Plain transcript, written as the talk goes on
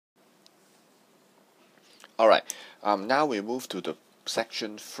Alright, now we move to the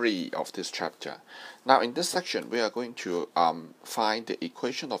section 3 of this chapter. Now in this section we are going to find the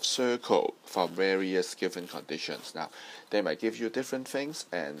equation of circle for various given conditions. Now they might give you different things,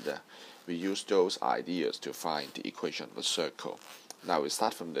 and we use those ideas to find the equation of a circle. Now we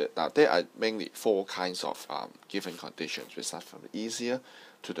start from now there are mainly four kinds of given conditions. We start from the easier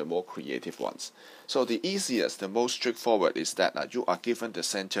to the more creative ones. So the easiest, the most straightforward is that you are given the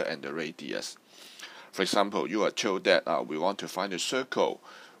center and the radius. For example, you are told that we want to find a circle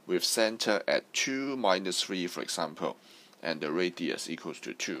with center at 2 minus 3, for example, and the radius equals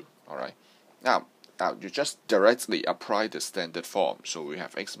to 2. Alright. Now you just directly apply the standard form. So we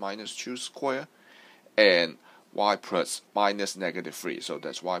have x minus 2 square and y plus minus negative 3. So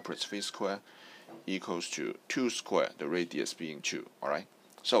that's y plus 3 square equals to 2 square, the radius being 2. Alright.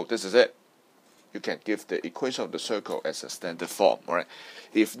 So this is it. You can give the equation of the circle as a standard form. Alright.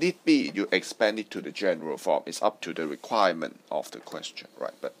 If need be, you expand it to the general form. It's up to the requirement of the question,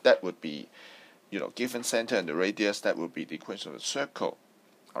 right? But that would be, given center and the radius, that would be the equation of the circle.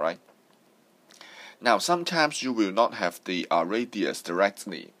 Alright. Now sometimes you will not have the radius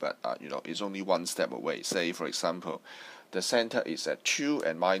directly, but it's only one step away. Say for example, the center is at 2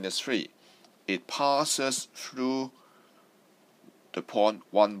 and minus 3. It passes through the point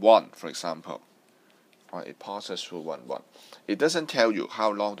 1, 1, for example. It passes through 1, 1. It doesn't tell you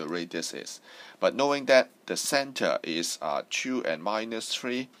how long the radius is, but knowing that the center is 2 and minus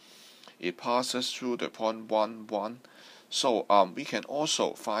 3, it passes through the point 1, 1. So we can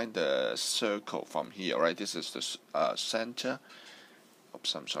also find the circle from here, right? This is the center.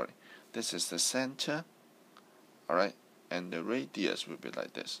 Oops, I'm sorry. This is the center, all right, and the radius will be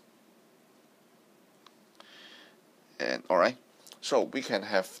like this. And all right. So we can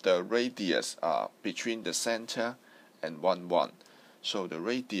have the radius between the center and 1, 1. So the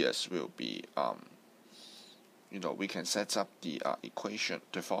radius will be, we can set up the equation,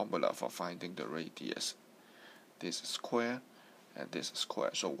 the formula for finding the radius. This is square and this is square.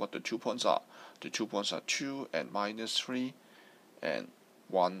 So what the 2 points are? The 2 points are 2 and minus 3 and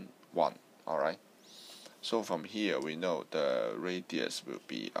 1, 1. Alright. So from here we know the radius will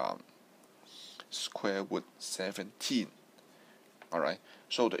be square root 17. Alright,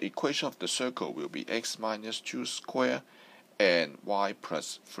 so the equation of the circle will be x minus 2 square and y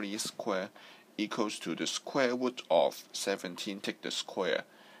plus 3 square equals to the square root of 17. Take the square,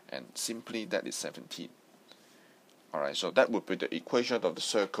 and simply that is 17. Alright, so that would be the equation of the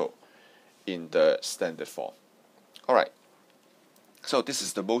circle in the standard form. Alright, so this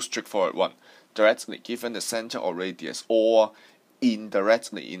is the most straightforward one. Directly given the center or radius, or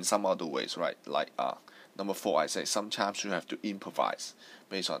indirectly in some other ways, right? Like number 4, I say sometimes you have to improvise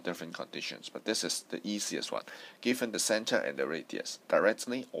based on different conditions, but this is the easiest one. Given the center and the radius,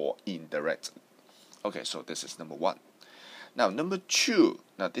 directly or indirectly. Okay, so this is number 1. Now number 2,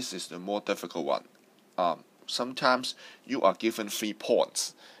 now this is the more difficult one. Sometimes you are given 3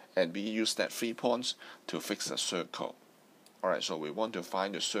 points, and we use that 3 points to fix a circle. Alright, so we want to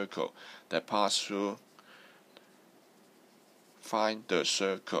find a circle that passes through. Find the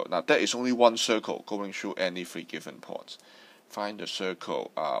circle. Now there is only one circle going through any 3 given points. Find the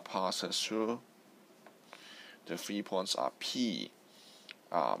circle passes through. The 3 points are P,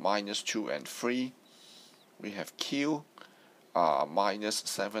 minus 2 and 3. We have Q, minus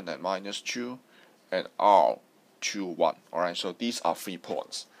 7 and minus 2, and R, 2, 1. Alright, so these are 3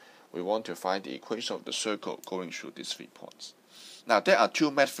 points. We want to find the equation of the circle going through these 3 points. Now there are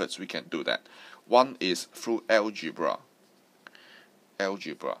 2 methods we can do that. One is through algebra.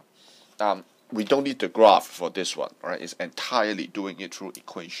 We don't need the graph for this one, right? It's entirely doing it through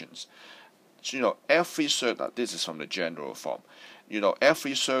equations. So, every circle, this is from the general form.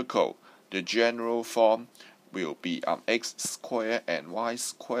 Every circle, the general form will be x squared and y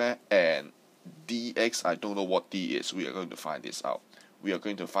squared and dx. I don't know what d is. We are going to find this out. We are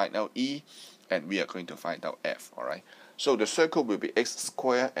going to find out e, and we are going to find out f, alright? So the circle will be x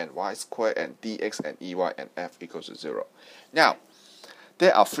squared and y squared and dx and ey and f equals to 0. Now,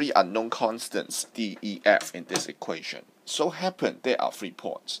 there are 3 unknown constants, d, e, f, in this equation. So happen there are 3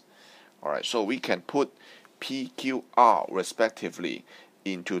 points. Alright, so we can put p, q, r respectively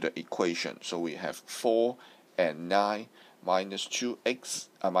into the equation. So we have 4 and 9 minus 2x,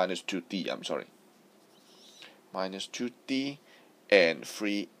 minus 2d, I'm sorry. Minus 2d and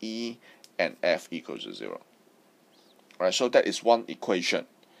 3e and f equals to 0. Alright, so that is one equation.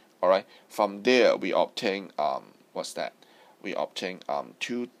 Alright, from there we obtain, what's that? We obtain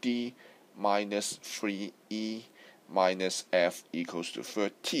 2d minus 3e minus f equals to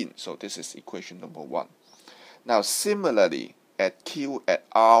 13. So this is equation number 1. Now similarly, at q, at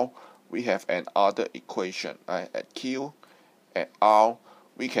r, we have another equation, right? At Q, at R,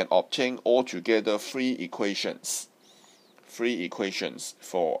 we can obtain altogether three equations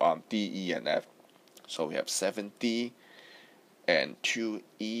for D, E, and F. So we have 7D and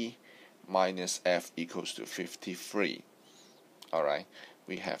 2E minus F equals to 53. Alright,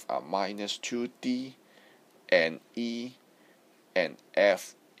 we have minus 2D and E and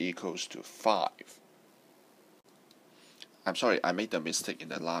F equals to 5. I'm sorry, I made a mistake in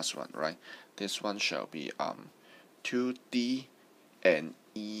the last one, right? This one shall be 2D and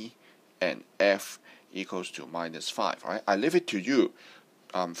E and F equals to minus 5, right? I leave it to you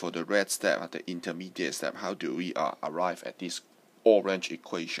for the red step, the intermediate step. How do we arrive at these orange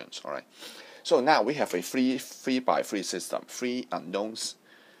equations, alright? So now we have a 3 by 3 system, 3 unknowns,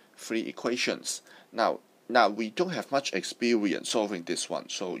 3 equations. Now we don't have much experience solving this one,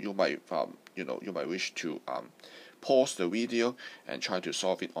 so you might you might wish to pause the video and try to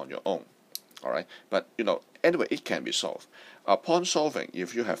solve it on your own. Alright, but anyway, it can be solved. Upon solving,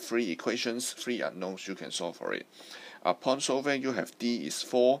 if you have 3 equations, 3 unknowns, you can solve for it. Upon solving, you have D is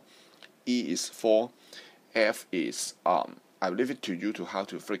 4, E is 4, F is I'll leave it to you to how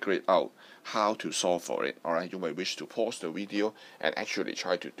to figure it out, how to solve for it. Alright, you may wish to pause the video and actually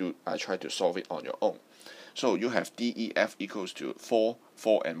try to solve it on your own. So you have D, E, F equals to 4,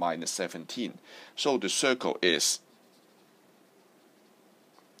 4 and minus 17. So the circle is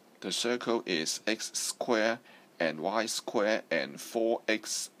x squared and y squared and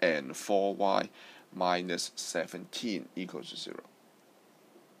 4x and 4y minus 17 equals to 0.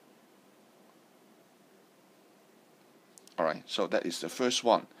 Alright, so that is the first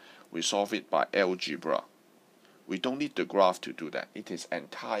one. We solve it by algebra. We don't need the graph to do that. It is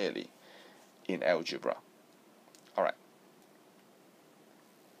entirely in algebra.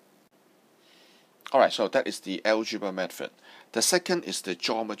 Alright, so that is the algebra method. The second is the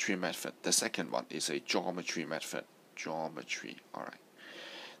geometry method. The second one is a geometry method. Geometry, alright.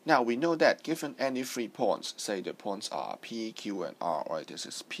 Now we know that given any 3 points, say the points are P, Q, and R, right? This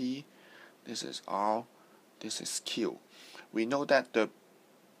is P, this is R, this is Q. We know that the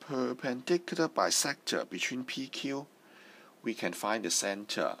perpendicular bisector between PQ, we can find the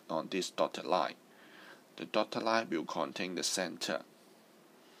center on this dotted line. The dotted line will contain the center.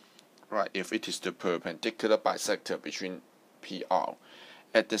 Right, if it is the perpendicular bisector between PR.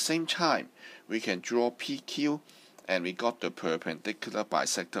 At the same time, we can draw PQ and we got the perpendicular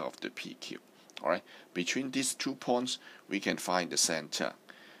bisector of the PQ. Alright, between these 2 points, we can find the center.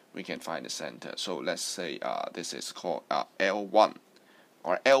 So let's say this is called L1.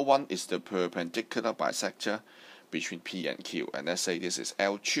 Or L1 is the perpendicular bisector between P and Q. And let's say this is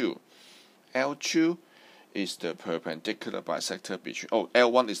L2. L2 is the perpendicular bisector between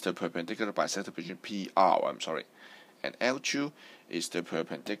L1 is the perpendicular bisector between PR, and L2 is the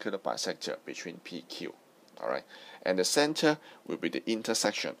perpendicular bisector between PQ. Alright, and the center will be the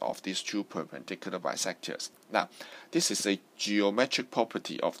intersection of these 2 perpendicular bisectors. Now, this is a geometric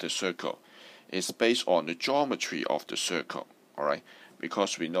property of the circle. It's based on the geometry of the circle. Alright,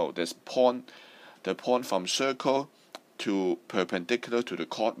 because we know this point, the point from circle to perpendicular to the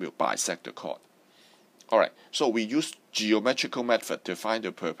chord will bisect the chord. Alright, so we use geometrical method to find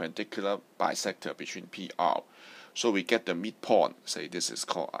the perpendicular bisector between PR. So we get the midpoint, say this is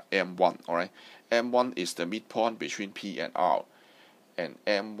called M1, alright. M1 is the midpoint between P and R. And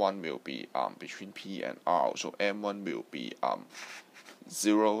M1 will be between P and R. So M1 will be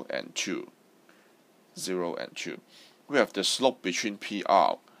 0 and 2. 0 and 2. We have the slope between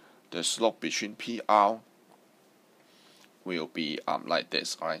PR. The slope between PR will be like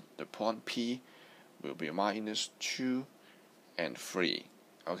this, alright. The point P will be minus 2 and 3.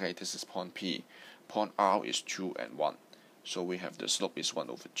 Okay, this is point P. Point R is 2 and 1. So we have the slope is 1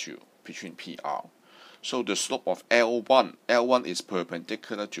 over 2 between PR. So the slope of L1 is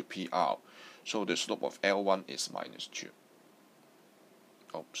perpendicular to PR. So the slope of L1 is minus 2.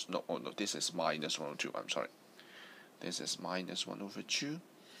 Oops, no, this is minus 1 over 2. I'm sorry. This is minus 1 over 2.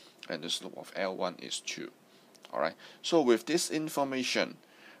 And the slope of L1 is 2. Alright, so with this information,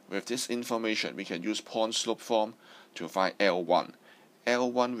 we can use point slope form to find L1.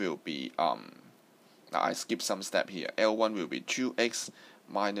 L1 will be now I skip some step here. L1 will be 2x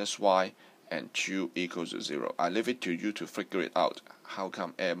minus y and 2 equals to 0. I leave it to you to figure it out. How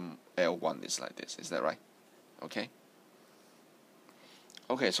come L1 is like this? Is that right? Okay.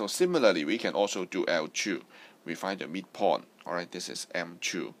 Okay, so similarly, we can also do L2. We find the midpoint. Alright, this is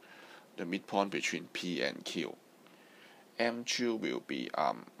M2, the midpoint between P and Q. M2 will be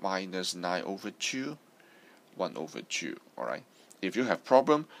minus 9 over 2, 1 over 2. Alright. If you have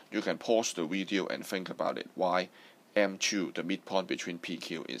problem, you can pause the video and think about it. Why M2, the midpoint between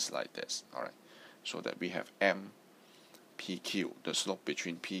PQ, is like this. Alright, so that we have M, PQ, the slope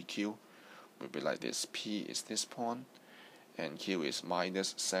between PQ will be like this. P is this point, and Q is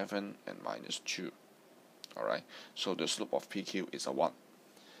 -7 and -2. Alright, so the slope of PQ is a 1.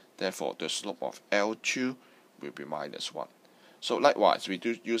 Therefore, the slope of L2 will be -1. So likewise, we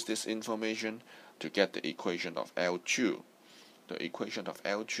do use this information to get the equation of L2. The equation of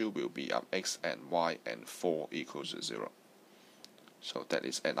L2 will be x and y and 4 equals to 0. So that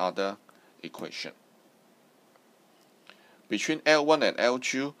is another equation. Between L1 and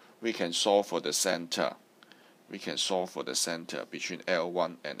L2, we can solve for the center. We can solve for the center between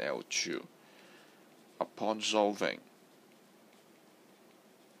L1 and L2. Upon solving,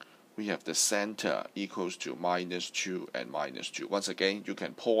 we have the center equals to -2 and -2. Once again, you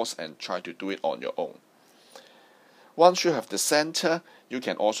can pause and try to do it on your own. Once you have the center, you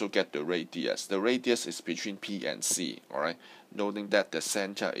can also get the radius. The radius is between P and C. Alright, noting that the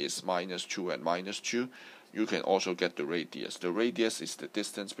center is -2 and -2, you can also get the radius. The radius is the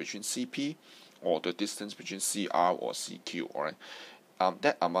distance between CP or the distance between CR or CQ. Alright,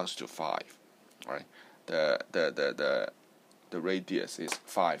 that amounts to 5. Alright, the radius is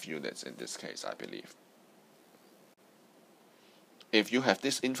 5 units in this case, I believe. If you have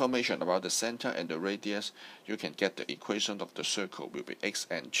this information about the center and the radius, you can get the equation of the circle will be x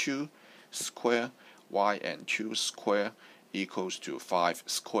and 2 square, y and 2 square equals to 5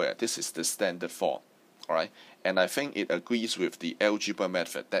 square. This is the standard form. Alright, and I think it agrees with the algebra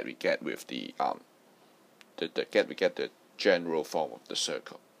method that we get with the general form of the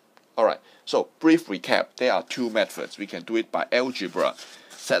circle. Alright, so brief recap, there are two methods. We can do it by algebra,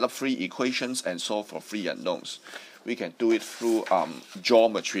 set up 3 equations and solve for 3 unknowns. We can do it through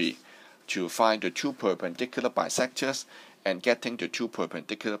geometry to find the 2 perpendicular bisectors, and getting the 2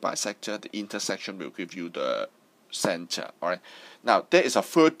 perpendicular bisector, the intersection will give you the center. Alright, now there is a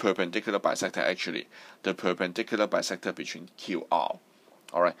third perpendicular bisector actually, the perpendicular bisector between QR.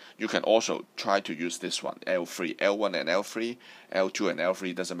 Alright, you can also try to use this one, L3, L1 and L3, L2 and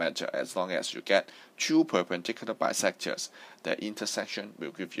L3, doesn't matter, as long as you get 2 perpendicular bisectors, the intersection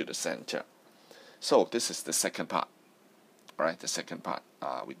will give you the center. So this is the second part. Alright, the second part.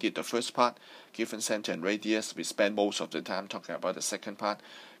 We did the first part, given center and radius. We spent most of the time talking about the second part,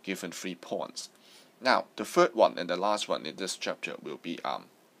 given 3 points. Now, the third one and the last one in this chapter will be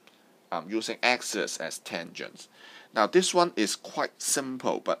using axes as tangents. Now, this one is quite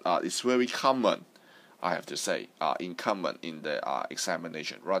simple, but it's very common, I have to say, common in the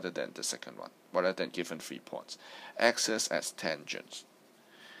examination, rather than the second one, rather than given 3 points. Axes as tangents.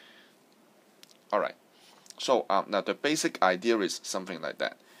 Alright, so now the basic idea is something like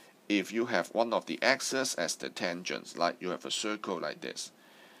that. If you have one of the axes as the tangents, like you have a circle like this.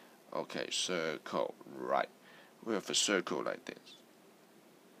 Okay, circle, right. We have a circle like this.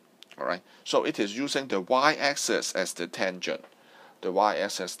 Alright, so it is using the y-axis as the tangent. The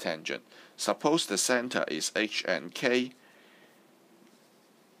y-axis tangent. Suppose the center is H and K.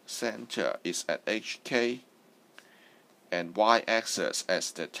 Center is at HK. And y-axis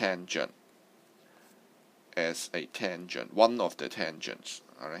as the tangent. As a tangent, one of the tangents.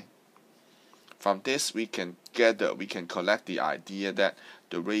 Alright. From this we can collect the idea that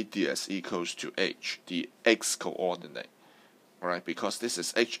the radius equals to h, the x coordinate. Alright, because this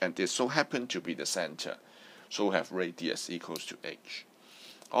is h and this so happen to be the center. So we have radius equals to h.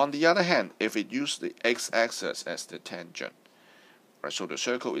 On the other hand, if it use the x-axis as the tangent, right, so the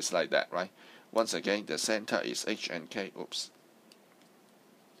circle is like that, right? Once again, the center is h and k. Oops.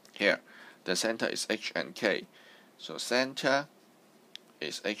 Here. The center is H and K. So center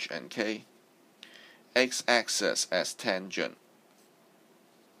is H and K. X-axis as tangent.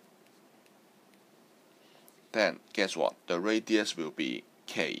 Then guess what? The radius will be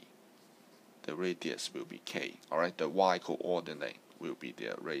K. The radius will be K. Alright, the y coordinate will be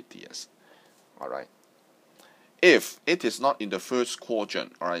the radius. Alright. If it is not in the first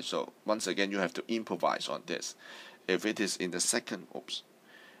quadrant, alright, so once again you have to improvise on this. If it is in the second,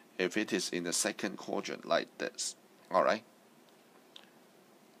 if it is in the second quadrant like this, alright,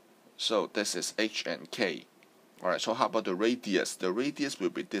 so this is H and K. Alright, so how about the radius? The radius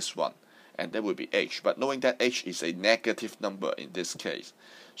will be this one, and that will be H, but knowing that H is a negative number in this case,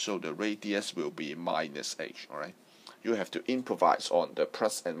 so the radius will be minus H. Alright, you have to improvise on the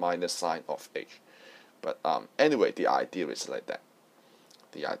plus and minus sign of H, but anyway, the idea is like that.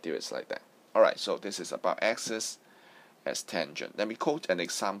 The idea is like that. Alright, so this is about axis as tangent. Let me quote an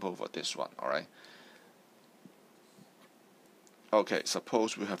example for this one. Alright. Okay,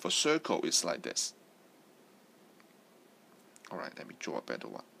 suppose we have a circle, it's like this. Alright, let me draw a better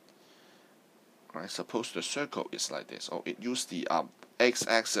one. Right? Suppose the circle is like this, or it use the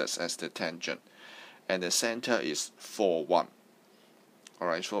x-axis as the tangent, and the center is 4, 1.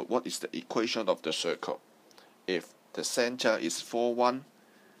 Alright, so what is the equation of the circle? If the center is 4, 1,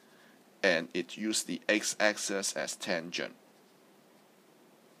 and it use the x-axis as tangent.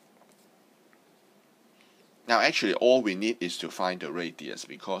 Now actually all we need is to find the radius,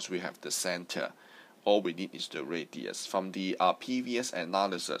 because we have the center. All we need is the radius. From the previous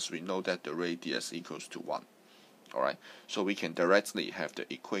analysis, we know that the radius equals to 1. Alright, so we can directly have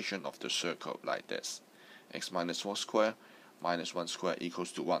the equation of the circle like this. X minus 4 square minus 1 square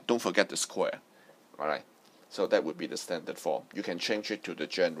equals to 1. Don't forget the square. Alright, so that would be the standard form. You can change it to the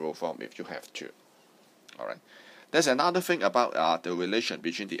general form if you have to. Alright, there's another thing about the relation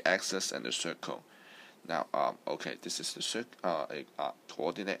between the axis and the circle. Now, okay, this is the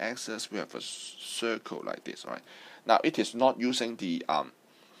coordinate axis. We have a circle like this. Alright, now it is not using the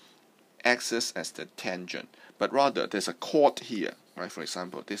axis as the tangent, but rather there's a chord here. Right? For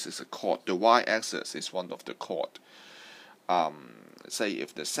example, this is a chord. The y-axis is one of the chord. Say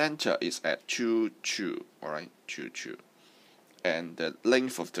if the center is at 2, 2, alright, 2, 2, and the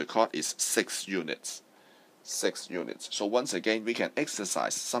length of the chord is 6 units. 6 units. So once again, we can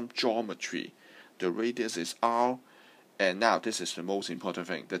exercise some geometry. The radius is r, and now this is the most important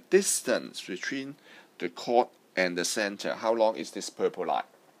thing. The distance between the chord and the center. How long is this purple line?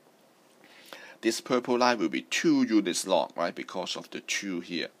 This purple line will be 2 units long, right? Because of the 2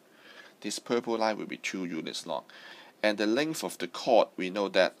 here. This purple line will be 2 units long. And the length of the chord, we know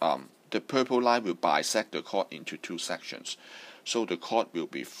that the purple line will bisect the chord into 2 sections. So the chord will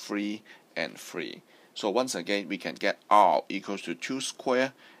be 3 and 3. So once again, we can get r equals to 2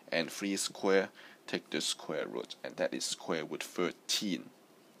 square and 3 square. Take the square root, and that is square root 13.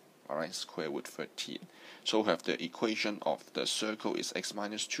 Alright, square root 13. So we have the equation of the circle is x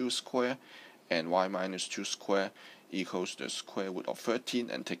minus 2 square and y minus 2 square equals the square root of 13,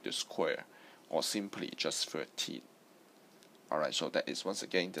 and take the square, or simply just 13. Alright, so that is once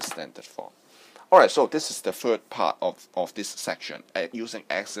again the standard form. Alright, so this is the third part of this section, using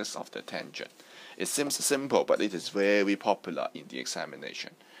axis of the tangent. It seems simple, but it is very popular in the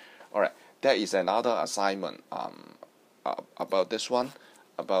examination. Alright, there is another assignment about this one,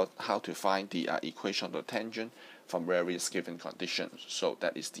 about how to find the equation of the tangent from various given conditions. So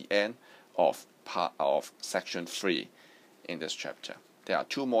that is the end of part of section 3 in this chapter. There are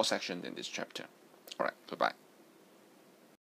 2 more sections in this chapter. Alright, goodbye.